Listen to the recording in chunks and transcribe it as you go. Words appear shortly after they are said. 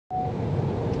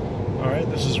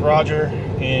this is Roger,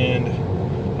 and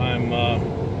I'm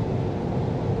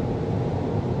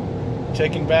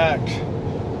taking back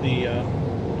the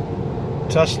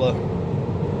Tesla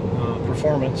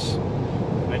Performance.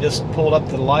 I just pulled up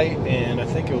to the light, and I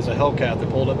think it was a Hellcat that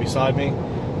pulled up beside me,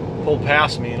 pulled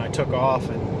past me, and I took off,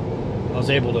 and I was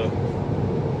able to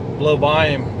blow by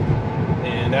him.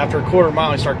 And after a quarter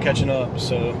mile, I started catching up.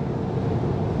 So,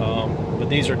 but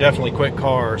these are definitely quick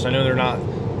cars. I know they're not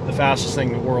the fastest thing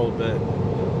in the world, but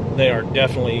they are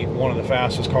definitely one of the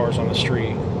fastest cars on the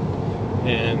street,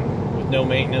 and with no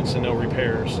maintenance and no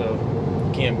repairs, so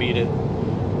you can't beat it.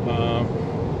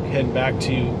 Heading back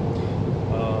to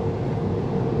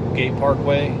Gate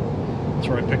Parkway. That's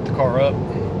where I picked the car up,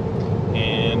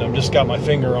 and I've just got my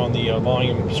finger on the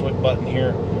volume switch button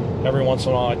here. Every once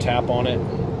in a while I tap on it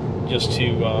just to,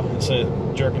 instead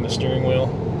of jerking the steering wheel,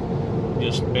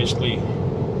 just basically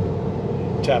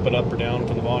tap it up or down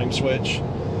for the volume switch,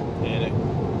 and it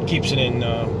keeps it in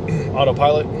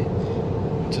autopilot,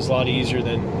 which is a lot easier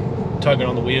than tugging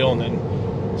on the wheel, and then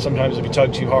sometimes if you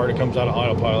tug too hard it comes out of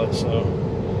autopilot. So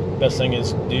best thing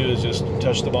is to do is just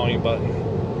touch the volume button.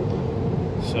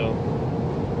 So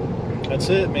that's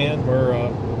it, man. We're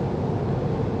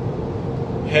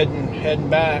heading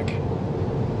back.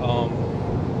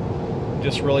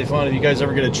 Just really fun. If you guys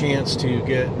ever get a chance to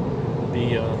get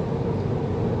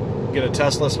a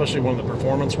Tesla, especially one of the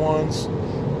performance ones,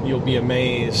 you'll be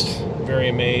amazed, very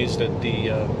amazed at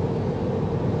the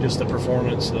just the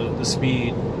performance, the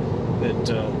speed that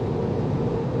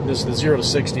this is the 0 to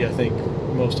 60, I think,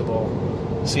 most of all.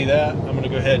 See that? I'm going to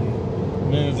go ahead and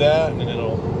move that, and then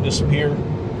it'll disappear.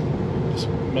 Just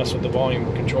mess with the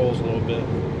volume controls a little bit.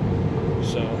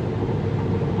 So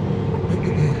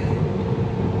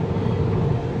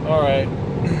all right,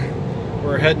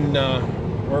 we're heading.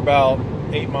 We're about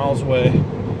 8 miles away,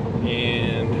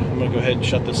 and I'm gonna go ahead and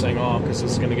shut this thing off because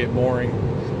it's gonna get boring.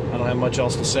 I don't have much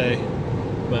else to say,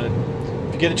 but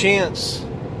if you get a chance,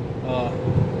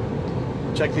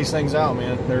 check these things out,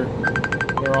 man. They're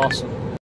awesome.